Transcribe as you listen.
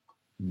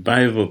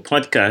Bible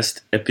Podcast,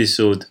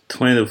 episode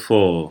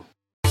 24.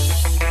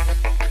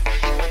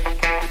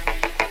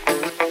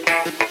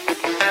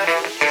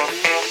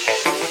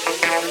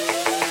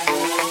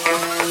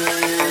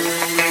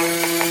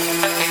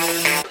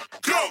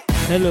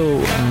 Hello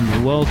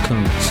and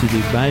welcome to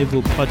the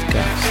Bible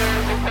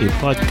Podcast, a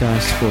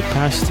podcast for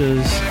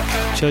pastors,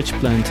 church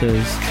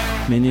planters,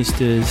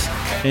 ministers,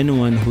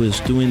 anyone who is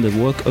doing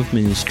the work of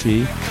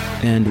ministry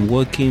and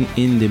working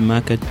in the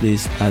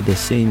marketplace at the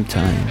same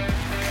time.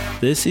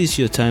 This is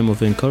your time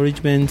of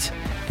encouragement,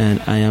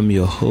 and I am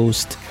your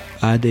host,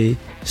 Ade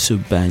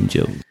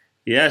Subanjo.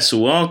 Yes,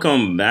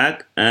 welcome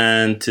back.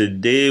 And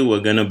today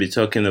we're going to be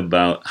talking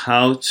about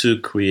how to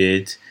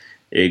create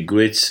a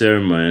great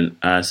sermon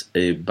as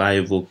a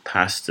Bible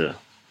pastor.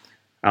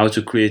 How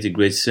to create a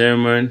great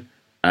sermon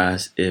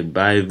as a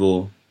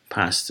Bible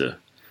pastor.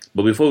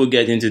 But before we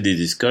get into the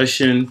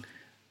discussion,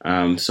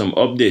 some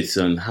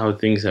updates on how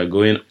things are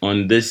going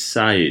on this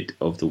side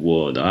of the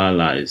world, our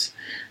lives.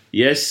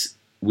 Yes,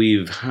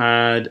 we've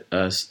had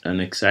an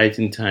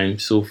exciting time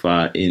so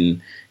far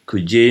in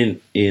Kuje,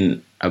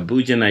 in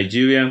Abuja,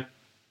 Nigeria.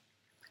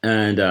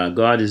 And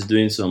God is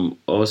doing some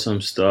awesome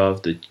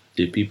stuff. The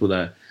people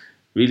are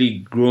really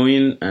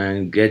growing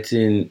and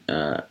getting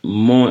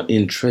more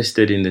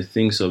interested in the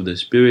things of the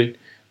Spirit.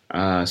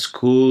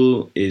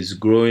 School is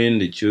growing.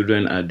 The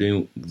children are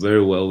doing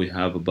very well. We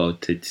have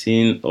about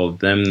 13 of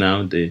them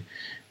now.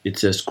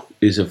 It's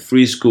a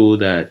free school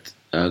that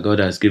God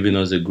has given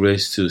us the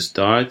grace to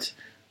start,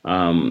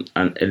 an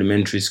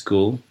elementary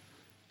school.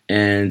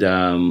 And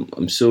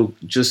I'm so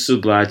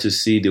glad to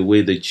see the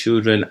way the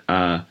children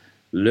are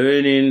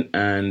learning,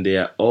 and they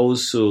are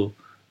also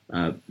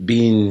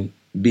being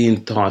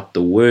taught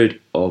the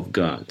Word of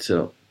God.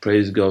 So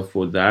praise God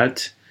for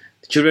that.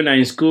 The children are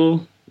in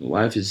school. My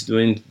wife is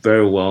doing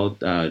very well,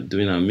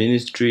 doing our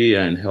ministry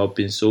and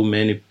helping so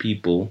many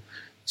people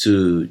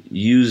to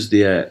use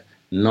their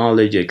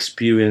knowledge,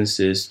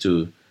 experiences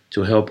to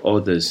help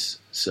others.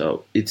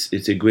 So it's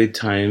a great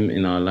time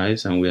in our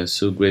lives, and we are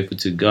so grateful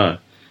to God.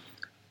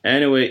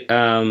 Anyway,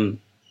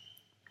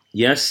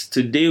 yes,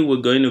 today we're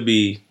going to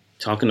be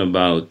talking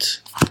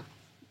about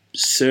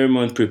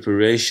sermon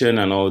preparation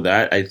and all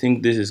that. I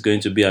think this is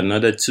going to be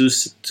another two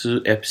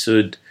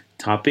episode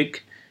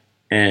topic.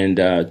 And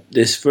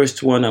this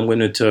first one, I'm going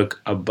to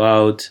talk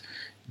about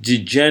the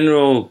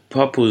general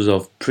purpose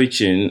of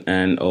preaching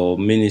and or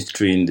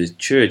ministry in the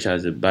church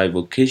as a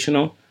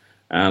bivocational.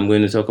 I'm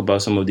going to talk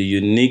about some of the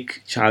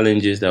unique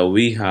challenges that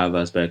we have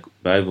as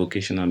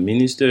bivocational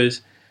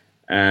ministers.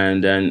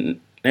 And then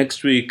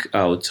next week,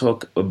 I'll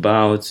talk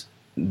about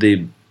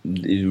the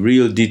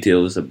real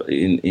details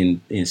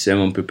in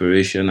sermon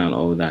preparation and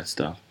all that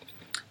stuff.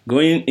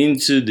 Going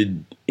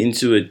into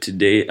it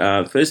today,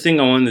 first thing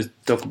I want to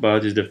talk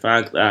about is the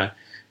fact that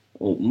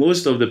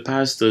most of the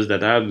pastors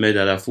that I've met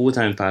that are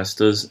full-time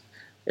pastors,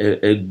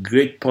 a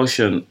great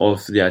portion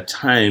of their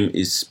time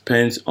is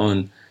spent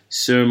on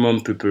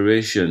sermon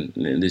preparation.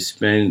 They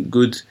spend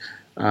good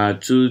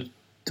 2-3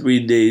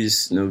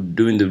 days,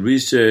 doing the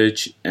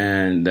research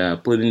and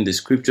putting the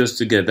scriptures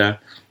together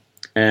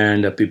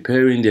and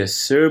preparing their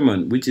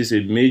sermon, which is a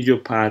major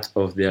part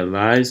of their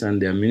lives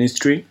and their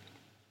ministry.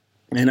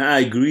 And I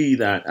agree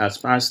that as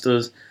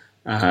pastors,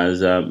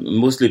 as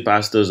mostly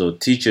pastors or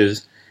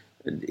teachers,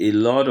 a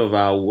lot of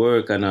our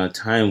work and our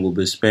time will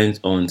be spent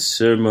on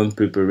sermon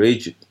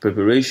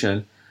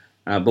preparation.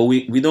 But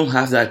we don't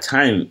have that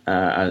time.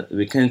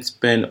 We can't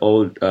spend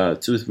all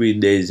 2-3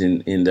 days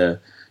in the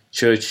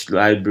church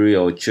library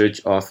or church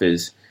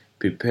office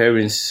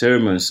preparing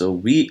sermons. So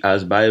we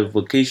as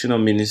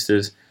bivocational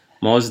ministers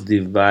must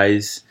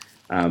devise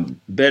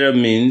better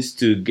means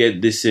to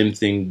get the same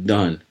thing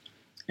done.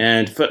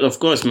 And of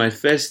course, my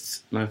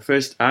first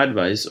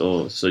advice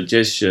or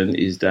suggestion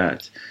is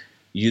that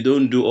you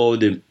don't do all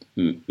the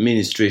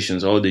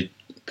ministrations, all the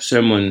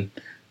sermon,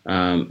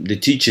 the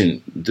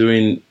teaching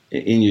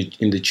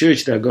in the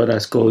church that God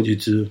has called you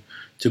to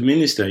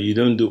minister. You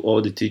don't do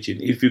all the teaching.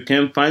 If you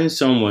can find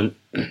someone,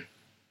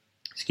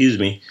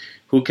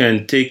 who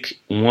can take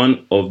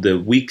one of the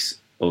weeks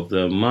of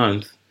the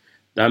month,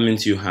 that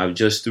means you have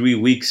just 3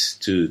 weeks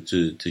to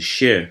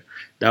share.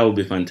 That would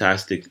be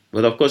fantastic.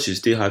 But of course, you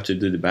still have to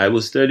do the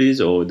Bible studies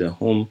or the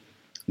home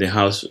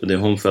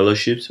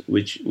fellowships,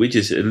 which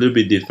is a little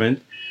bit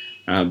different.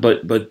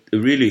 But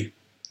really,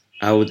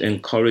 I would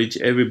encourage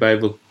every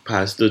Bible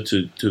pastor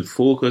to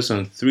focus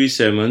on 3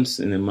 sermons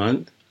in a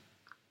month.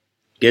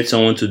 Get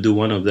someone to do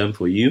one of them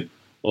for you,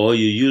 or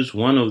you use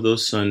one of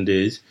those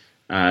Sundays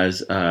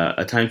as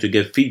a time to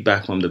get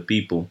feedback from the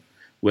people,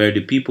 where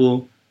the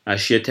people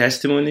share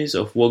testimonies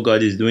of what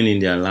God is doing in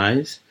their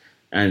lives.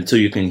 And so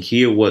you can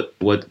hear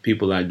what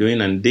people are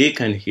doing, and they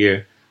can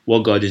hear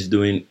what God is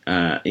doing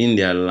in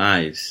their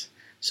lives.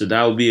 So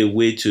that will be a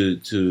way to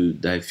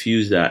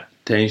diffuse that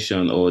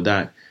tension or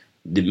that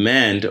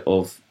demand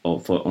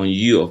on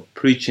you of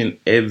preaching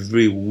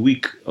every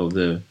week of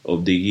the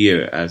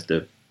year as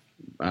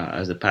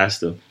a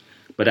pastor.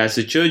 But as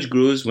the church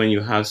grows, when you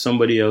have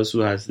somebody else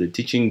who has the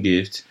teaching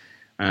gift,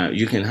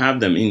 You can have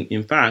them.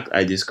 In fact,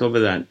 I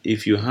discovered that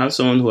if you have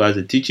someone who has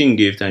a teaching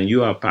gift and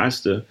you are a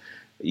pastor,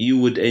 you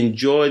would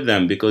enjoy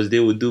them because they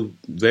would do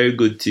very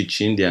good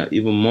teaching. They are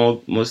even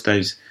most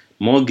times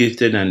more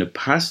gifted than the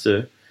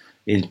pastor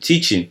in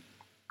teaching.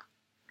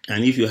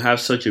 And if you have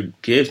such a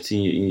gift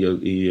in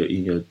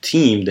your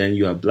team, then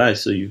you are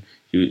blessed. So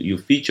you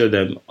feature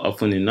them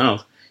often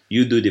enough.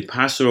 You do the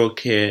pastoral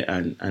care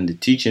and the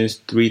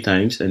teachings 3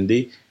 times, and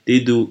they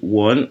do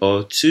 1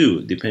 or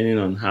 2, depending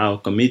on how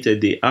committed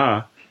they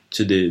are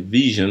to the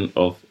vision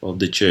of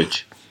the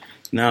church.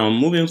 Now,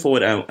 moving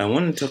forward, I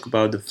want to talk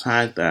about the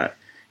fact that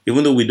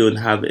even though we don't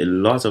have a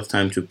lot of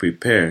time to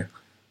prepare,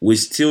 we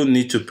still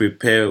need to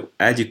prepare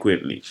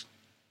adequately.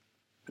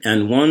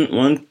 And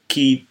one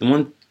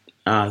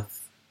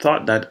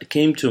thought that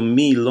came to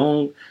me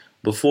long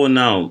before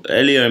now,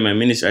 earlier in my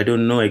ministry, I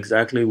don't know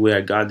exactly where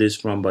I got this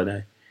from,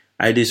 but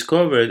I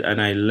discovered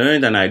and I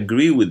learned and I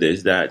agree with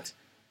this, that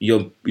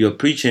your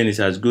preaching is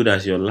as good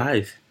as your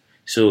life.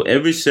 So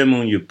every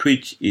sermon you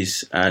preach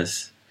is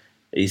as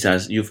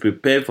you've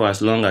prepared for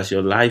as long as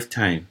your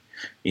lifetime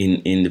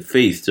in the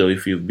faith. So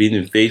if you've been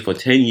in faith for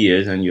 10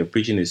 years and you're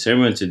preaching a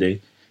sermon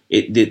today,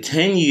 the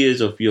 10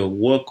 years of your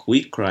work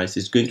with Christ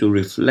is going to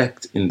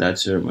reflect in that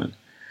sermon.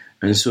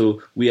 And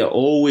so we are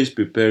always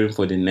preparing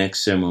for the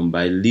next sermon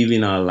by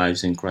living our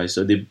lives in Christ.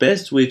 So the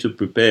best way to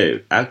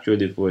prepare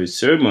actually for a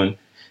sermon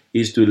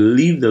is to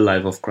live the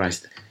life of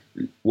Christ.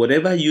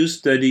 Whatever you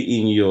study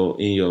in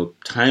your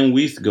time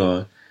with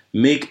God,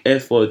 make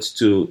efforts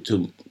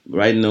to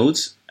write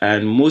notes,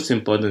 and most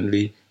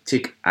importantly,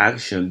 take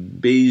action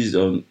based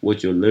on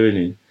what you're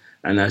learning.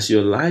 And as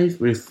your life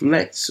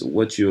reflects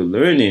what you're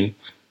learning,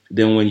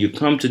 then when you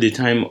come to the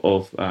time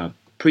of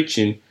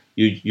preaching,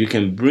 you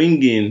can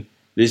bring in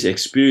these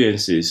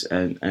experiences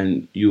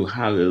and you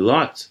have a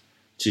lot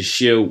to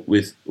share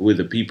with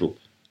the people.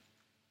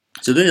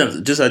 So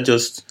these are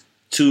just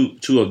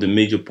two of the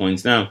major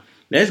points. Now,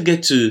 let's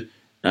get to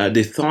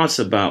the thoughts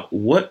about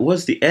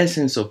what's the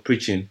essence of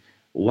preaching.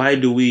 Why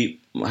do we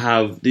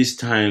have this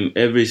time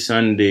every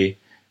Sunday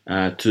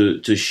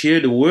to share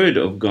the word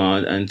of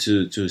God and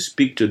to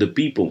speak to the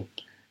people?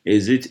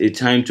 Is it a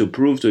time to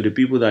prove to the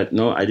people that,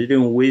 no, I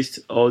didn't waste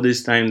all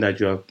this time that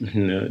you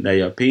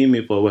are paying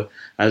me for? Well,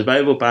 as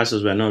Bible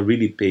pastors, we're not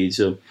really paid,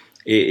 so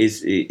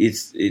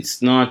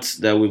it's not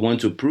that we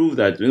want to prove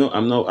that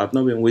I've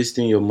not been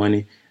wasting your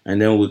money, and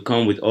then we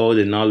come with all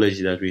the knowledge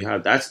that we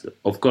have. That's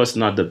of course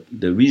not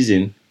the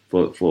reason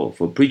for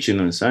preaching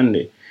on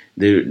Sunday.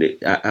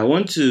 I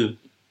want to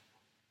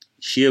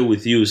share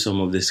with you some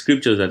of the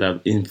scriptures that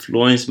have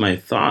influenced my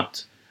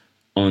thought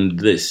on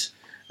this.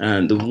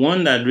 And the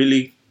one that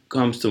really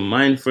comes to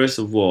mind, first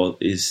of all,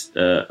 is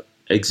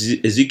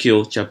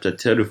Ezekiel chapter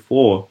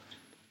 34.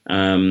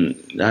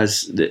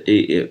 As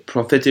a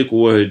prophetic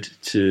word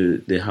to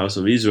the house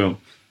of Israel.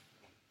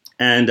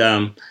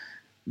 And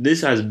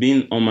this has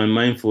been on my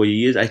mind for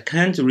years. I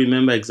can't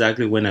remember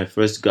exactly when I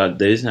first got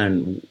this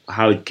and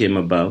how it came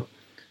about.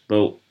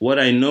 But what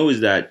I know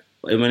is that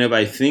whenever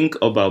I think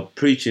about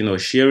preaching or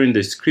sharing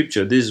the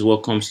scripture, this is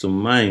what comes to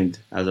mind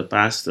as a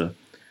pastor.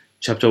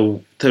 Chapter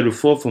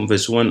 34 from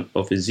verse 1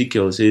 of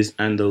Ezekiel says,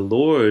 And the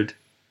word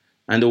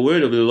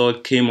of the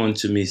Lord came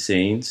unto me,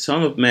 saying,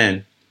 Son of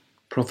man,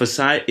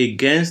 prophesy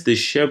against the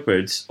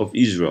shepherds of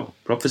Israel.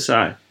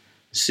 Prophesy,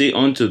 say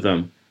unto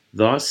them,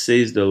 Thus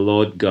says the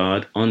Lord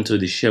God unto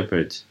the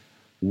shepherds,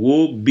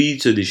 Woe be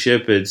to the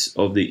shepherds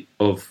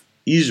of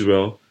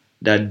Israel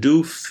that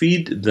do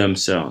feed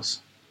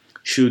themselves.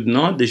 Should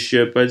not the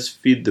shepherds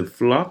feed the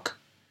flock?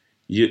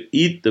 You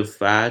eat the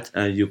fat,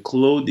 and you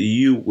clothe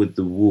you with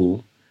the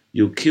wool.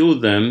 You kill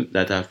them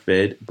that are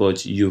fed,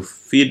 but you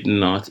feed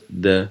not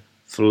the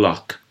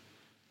flock.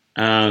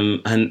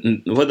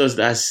 And what does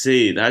that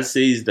say? That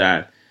says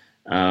that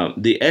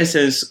the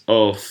essence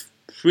of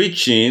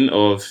preaching,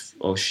 of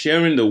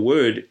sharing the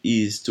word,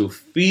 is to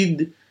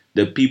feed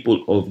the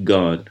people of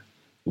God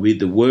with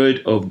the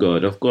word of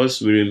God. Of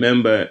course, we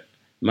remember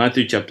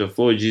Matthew chapter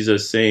 4,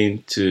 Jesus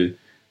saying to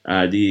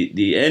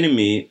the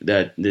enemy,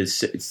 that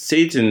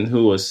Satan,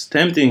 who was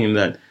tempting him,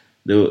 that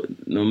the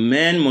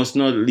man must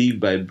not live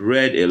by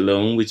bread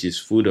alone, which is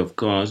food, of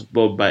course,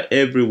 but by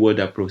every word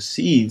that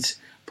proceeds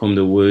from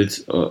the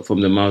words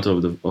from the mouth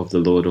of the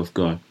Lord of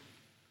God.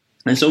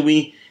 And so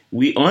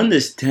we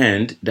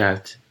understand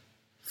that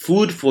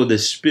food for the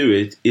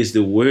spirit is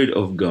the word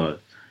of God,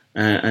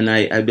 and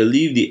I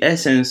believe the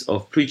essence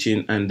of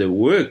preaching and the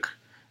work,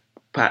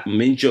 a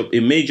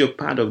major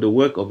part of the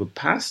work of a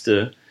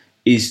pastor,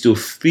 is to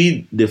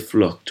feed the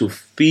flock, to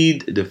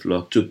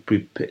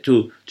prepare,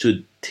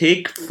 to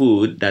take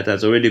food that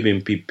has already been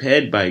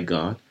prepared by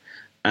God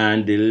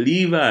and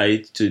deliver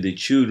it to the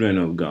children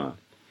of God.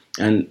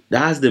 And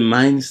that's the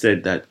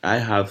mindset that I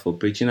have for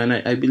preaching. And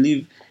I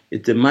believe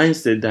it's the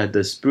mindset that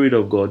the Spirit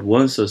of God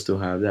wants us to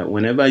have, that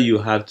whenever you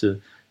have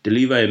to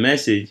deliver a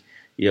message,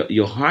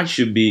 your heart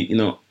should be,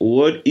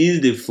 what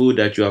is the food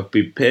that you have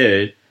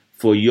prepared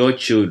for your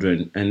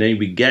children? And then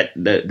we get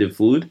the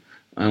food,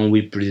 and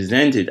we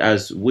present it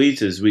as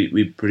waiters.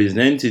 We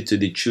present it to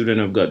the children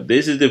of God.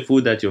 This is the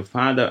food that your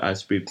Father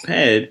has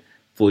prepared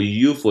for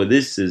you for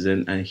this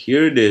season, and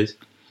here it is.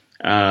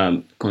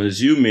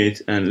 Consume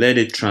it and let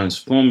it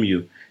transform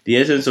you. The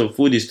essence of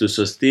food is to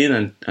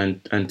sustain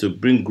and to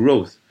bring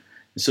growth.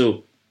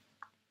 So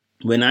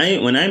when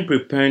I'm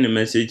preparing a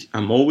message,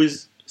 I'm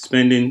always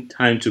spending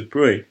time to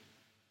pray,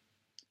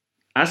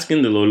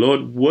 asking the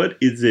Lord, what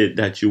is it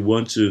that you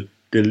want to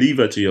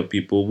deliver to your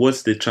people?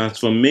 What's the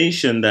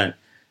transformation that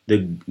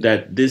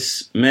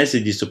this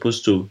message is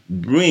supposed to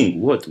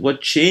bring?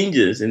 What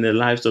changes in the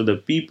lives of the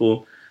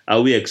people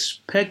are we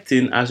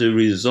expecting as a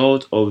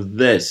result of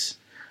this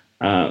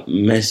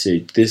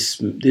message,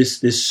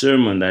 this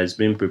sermon that is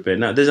being prepared?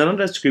 Now, there's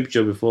another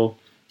scripture before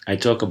I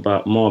talk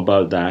about more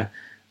about that.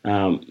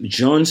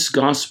 John's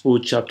Gospel,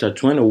 chapter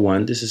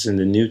 21. This is in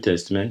the New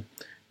Testament.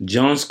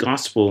 John's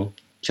Gospel,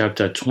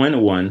 chapter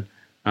 21,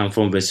 and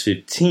from verse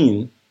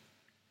 15.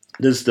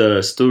 This is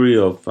the story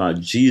of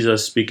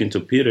Jesus speaking to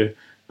Peter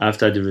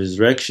after the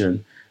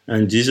resurrection,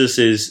 and Jesus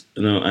says,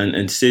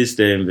 and says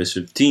there in verse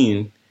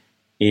 15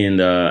 in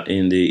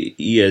the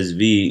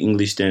ESV,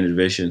 English Standard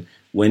Version,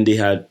 when they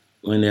had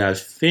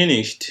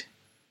finished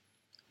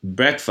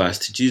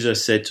breakfast,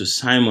 Jesus said to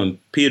Simon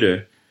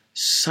Peter,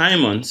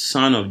 "Simon,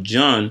 son of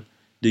John,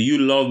 do you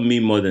love me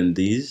more than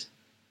these?"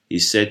 He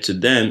said to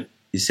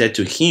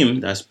him,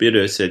 that's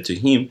Peter said to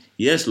him,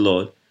 "Yes,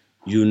 Lord,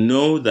 you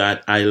know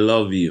that I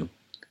love you."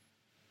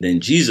 Then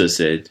Jesus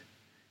said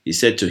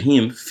to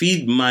him,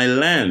 "Feed my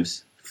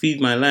lambs, feed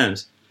my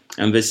lambs."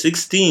 And verse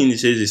 16,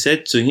 he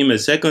said to him a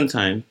second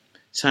time,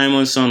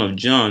 "Simon, son of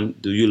John,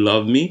 do you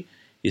love me?"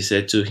 He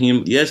said to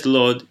him, "Yes,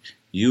 Lord,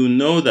 you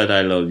know that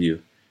I love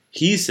you."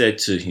 He said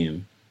to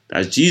him,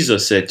 as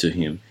Jesus said to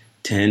him,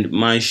 "Tend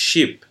my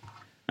sheep."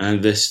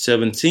 And verse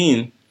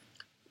 17,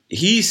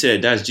 he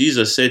said, as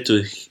Jesus said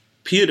to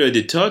Peter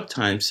the third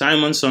time,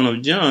 "Simon, son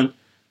of John,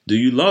 do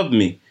you love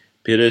me?"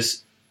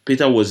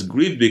 Peter was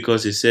grieved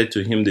because he said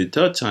to him the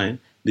third time,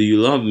 "Do you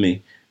love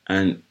me?"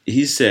 And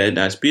he said,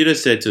 as Peter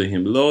said to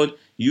him, "Lord,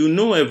 you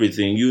know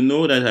everything. You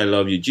know that I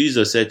love you."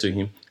 Jesus said to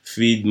him,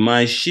 "Feed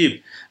my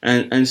sheep."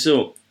 And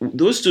so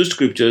those two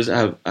scriptures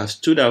have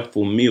stood out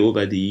for me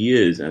over the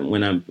years. And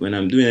when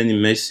I'm doing any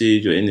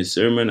message or any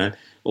sermon,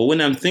 or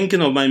when I'm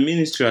thinking of my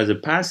ministry as a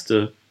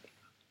pastor,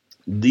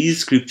 these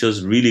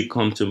scriptures really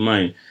come to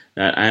mind.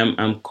 That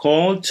I'm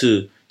called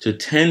to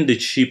tend the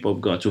sheep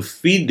of God, to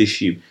feed the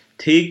sheep,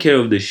 take care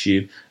of the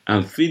sheep,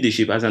 and feed the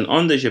sheep. As an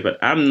under shepherd,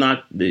 I'm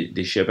not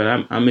the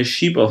shepherd. I'm a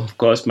sheep, of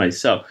course,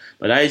 myself.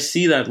 But I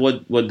see that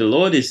what the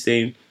Lord is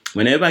saying,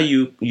 whenever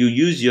you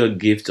use your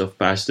gift of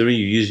pastoring,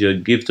 you use your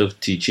gift of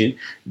teaching,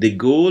 the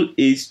goal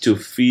is to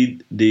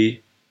feed the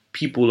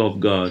people of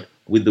God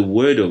with the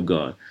word of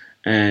God.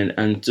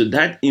 And so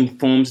that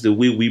informs the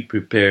way we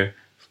prepare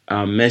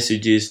our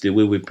messages, the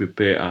way we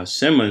prepare our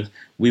sermons.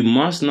 We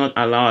must not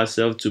allow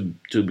ourselves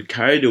to be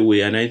carried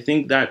away. And I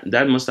think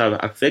that must have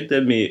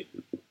affected me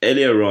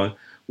earlier on,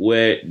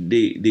 where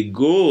the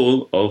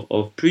goal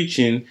of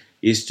preaching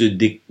is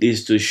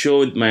to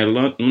show my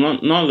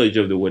knowledge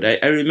of the word.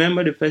 I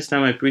remember the first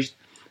time I preached,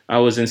 I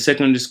was in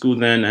secondary school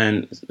then,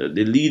 and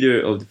the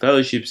leader of the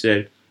fellowship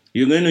said,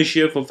 "You're going to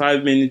share for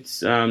 5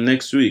 minutes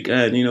next week."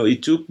 And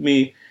it took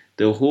me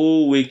the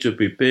whole week to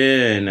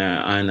prepare,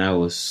 and I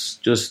was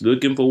just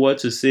looking for what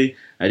to say.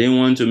 I didn't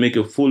want to make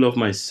a fool of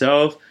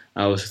myself.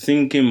 I was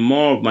thinking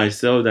more of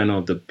myself than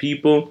of the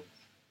people.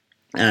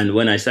 And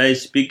when I started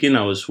speaking,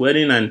 I was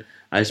sweating, and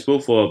I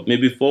spoke for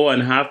maybe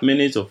 4.5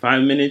 minutes or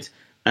 5 minutes,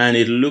 and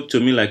it looked to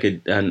me like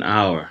an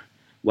hour.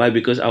 Why?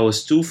 Because I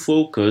was too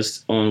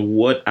focused on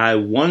what I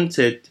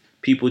wanted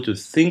people to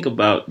think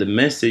about the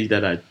message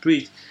that I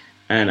preached,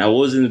 and I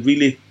wasn't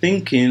really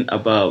thinking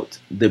about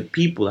the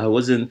people. I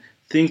wasn't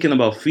thinking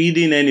about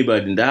feeding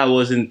anybody. That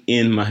wasn't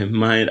in my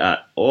mind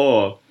at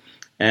all.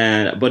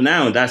 But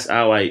now that's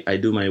how I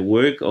do my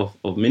work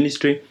of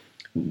ministry.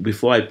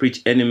 Before I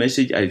preach any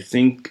message, I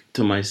think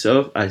to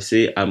myself, I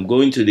say, I'm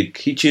going to the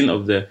kitchen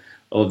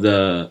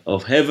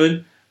of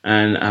heaven,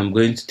 and I'm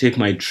going to take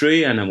my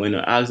tray, and I'm going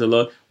to ask the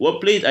Lord,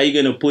 what plate are you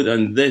going to put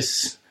on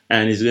this?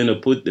 And He's going to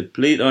put the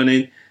plate on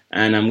it,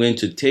 and I'm going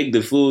to take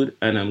the food,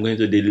 and I'm going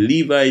to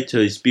deliver it to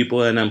His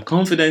people, and I'm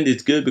confident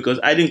it's good because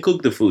I didn't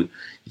cook the food.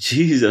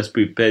 Jesus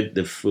prepared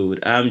the food.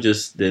 I'm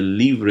just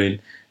delivering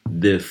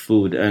the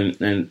food,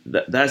 and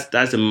that's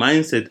the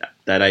mindset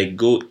that I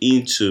go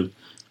into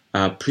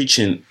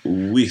preaching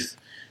with.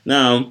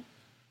 Now,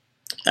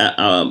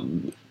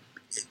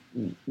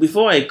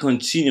 before I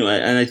continue,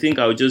 and I think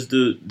I'll just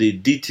do the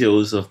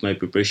details of my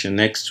preparation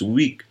next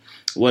week,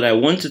 what I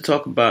want to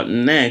talk about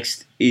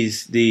next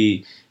is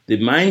the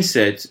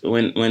mindset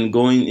when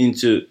going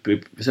into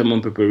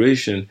sermon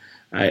preparation.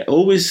 I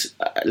always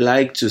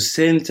like to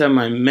center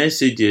my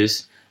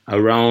messages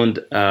around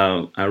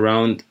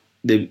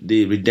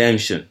the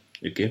redemption.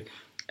 Okay,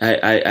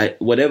 I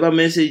whatever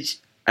message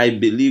I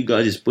believe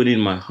God is putting in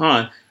my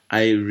heart,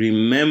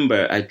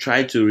 I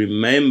try to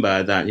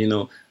remember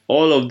that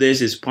all of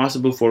this is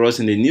possible for us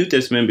in the New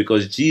Testament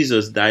because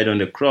Jesus died on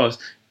the cross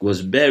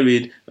was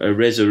buried,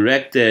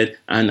 resurrected,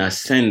 and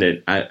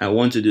ascended. I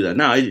want to do that.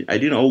 Now, I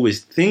didn't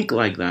always think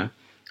like that,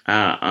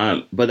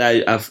 but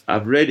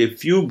I've read a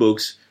few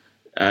books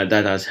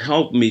that has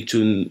helped me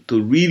to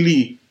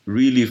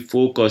really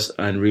focus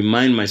and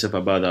remind myself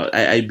about that.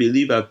 I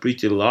believe I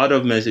preached a lot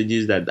of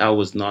messages that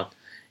was not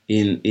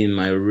in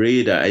my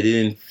radar. I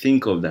didn't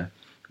think of that.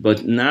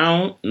 But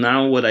now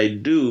what I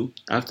do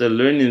after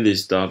learning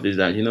this stuff is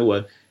that, you know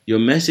what, your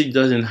message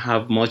doesn't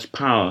have much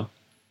power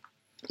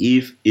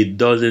if it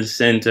doesn't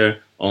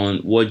center on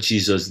what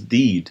Jesus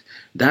did.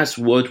 That's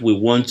what we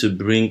want to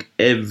bring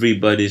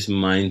everybody's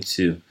mind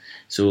to.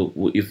 So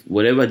if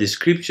whatever the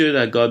scripture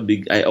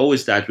that I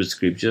always start with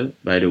scripture,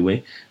 by the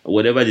way.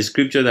 Whatever the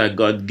scripture that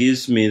God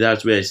gives me,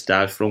 that's where I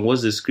start from.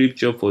 What's the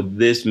scripture for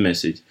this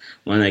message?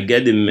 When I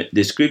get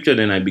the scripture,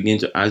 then I begin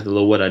to ask the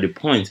Lord, what are the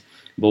points?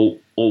 But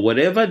or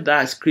whatever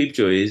that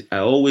scripture is, I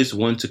always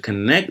want to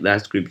connect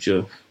that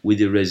scripture with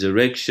the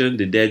resurrection,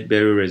 the death,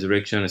 burial,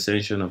 resurrection,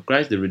 ascension of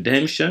Christ, the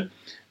redemption,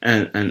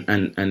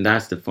 and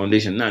that's the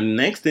foundation. Now, the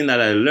next thing that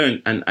I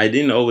learned, and I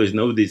didn't always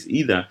know this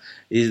either,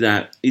 is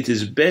that it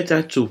is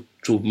better to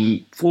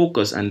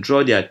focus and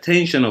draw the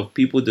attention of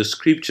people to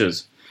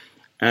scriptures.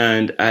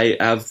 And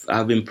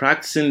I've been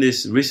practicing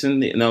this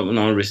recently,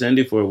 not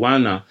recently, for a while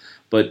now.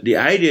 But the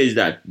idea is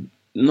that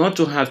not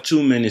to have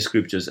too many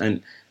scriptures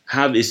and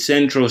have a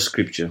central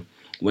scripture.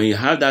 When you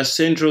have that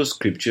central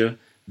scripture,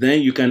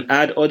 then you can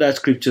add other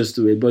scriptures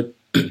to it. But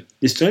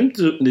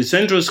the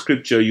central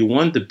scripture, you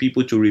want the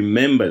people to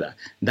remember that.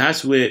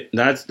 That's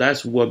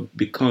what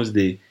becomes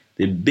the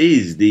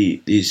base,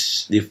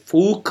 the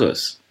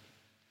focus.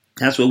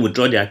 That's what we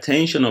draw the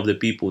attention of the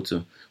people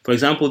to. For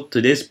example,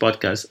 today's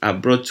podcast, I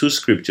brought 2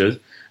 scriptures,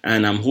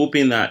 and I'm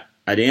hoping that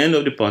at the end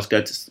of the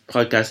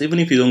podcast, even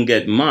if you don't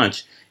get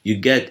much, you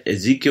get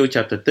Ezekiel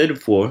chapter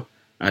 34,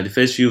 the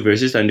first few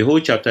verses, and the whole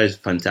chapter is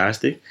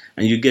fantastic.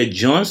 And you get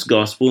John's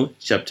Gospel,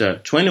 chapter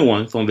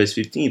 21, from verse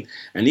 15.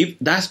 And if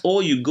that's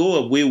all you go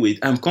away with,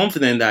 I'm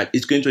confident that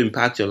it's going to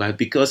impact your life,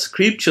 because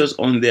scriptures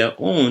on their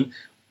own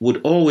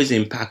would always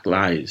impact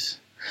lives.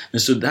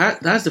 And so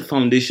that's the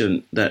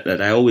foundation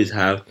that I always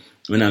have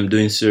when I'm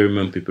doing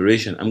sermon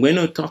preparation. I'm going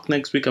to talk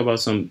next week about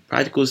some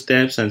practical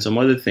steps and some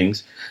other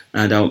things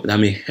that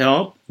may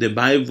help the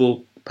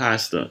Bible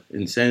pastor,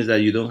 in the sense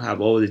that you don't have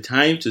all the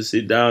time to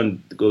sit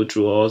down, go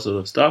through all sorts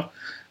of stuff.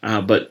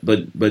 But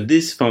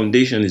this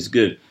foundation is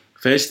good.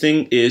 First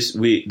thing is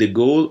the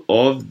goal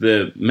of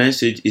the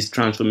message is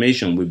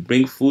transformation. We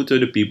bring food to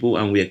the people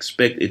and we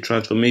expect a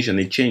transformation,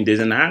 a change. There's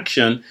an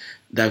action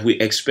that we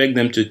expect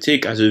them to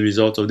take as a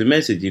result of the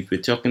message. If we're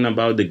talking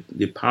about the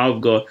power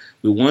of God,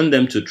 we want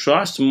them to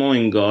trust more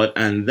in God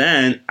and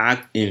then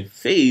act in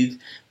faith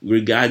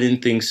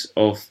regarding things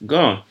of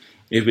God.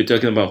 If we're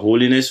talking about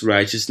holiness,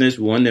 righteousness,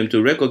 we want them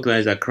to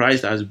recognize that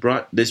Christ has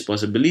brought this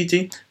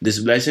possibility, this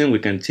blessing. We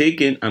can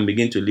take it and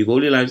begin to live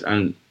holy lives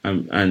and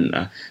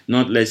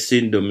not let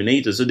sin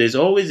dominate us. So there's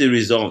always a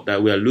result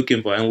that we are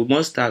looking for, and we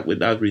must start with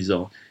that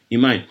result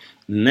in mind.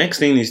 The next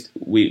thing is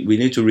we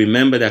need to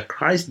remember that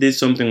Christ did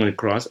something on the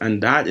cross,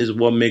 and that is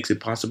what makes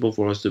it possible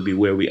for us to be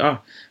where we are.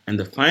 And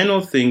the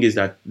final thing is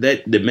that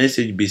let the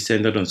message be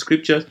centered on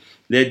scriptures.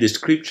 Let the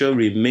scripture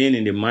remain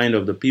in the mind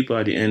of the people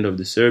at the end of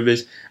the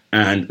service,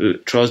 and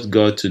trust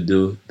God to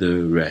do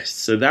the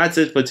rest. So that's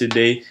it for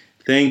today.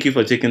 Thank you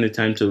for taking the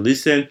time to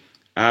listen.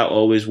 I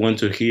always want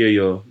to hear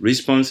your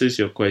responses,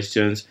 your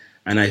questions,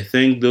 and I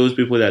thank those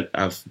people that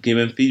have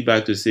given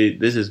feedback to say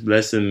this is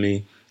blessing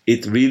me.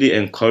 It really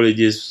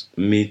encourages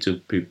me to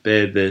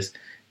prepare this.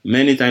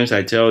 Many times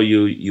I tell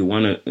you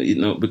want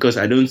to, because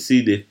I don't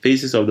see the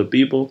faces of the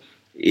people,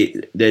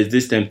 there's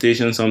this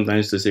temptation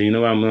sometimes to say,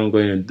 I'm not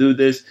going to do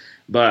this,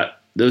 but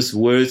those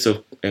words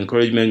of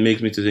encouragement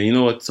makes me to say,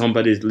 what,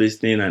 somebody is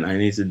listening and I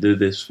need to do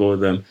this for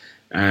them.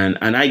 And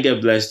I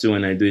get blessed too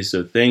when I do it.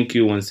 So thank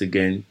you once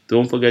again.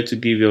 Don't forget to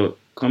give your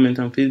comment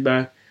and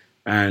feedback.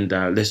 And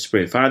let's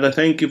pray. Father,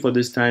 thank you for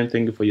this time.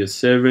 Thank you for your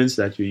servants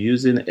that you're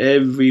using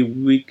every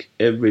week,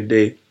 every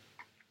day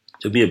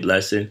to be a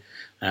blessing.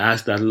 I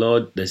ask that,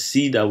 Lord, the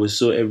seed that we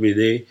sow every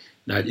day,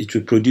 that it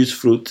will produce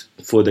fruit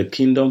for the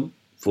kingdom,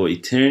 for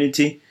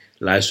eternity.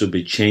 Lives will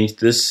be changed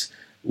this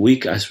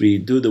week as we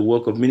do the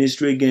work of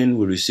ministry again.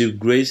 We receive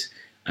grace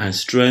and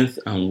strength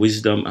and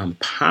wisdom and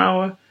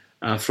power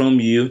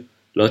from you.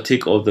 Lord,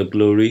 take all the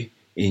glory.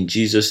 In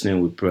Jesus' name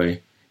we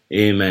pray.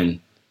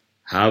 Amen.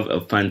 Have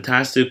a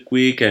fantastic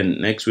week, and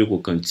next week we'll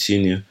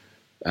continue.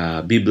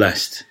 Be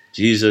blessed.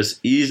 Jesus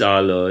is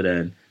our Lord,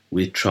 and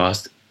we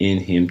trust in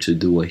Him to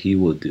do what He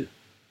will do.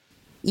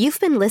 You've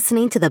been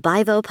listening to the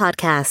Bivo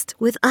Podcast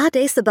with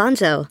Ade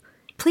Sabanjo.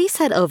 Please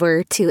head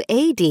over to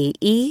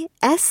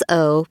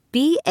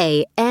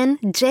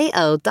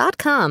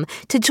adesobanjo.com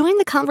to join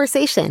the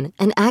conversation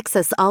and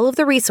access all of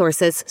the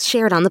resources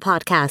shared on the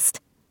podcast.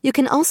 You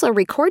can also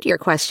record your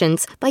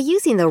questions by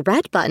using the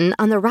red button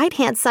on the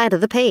right-hand side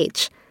of the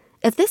page.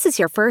 If this is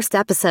your first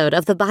episode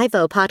of the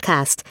Bivo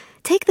Podcast,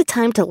 take the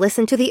time to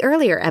listen to the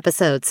earlier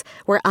episodes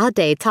where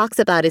Ade talks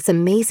about his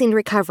amazing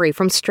recovery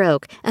from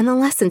stroke and the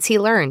lessons he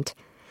learned.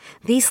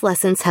 These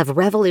lessons have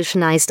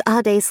revolutionized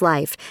Ade's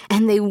life,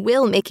 and they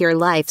will make your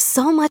life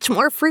so much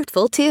more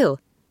fruitful, too.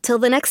 Till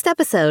the next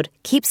episode,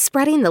 keep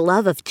spreading the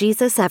love of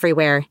Jesus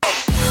everywhere.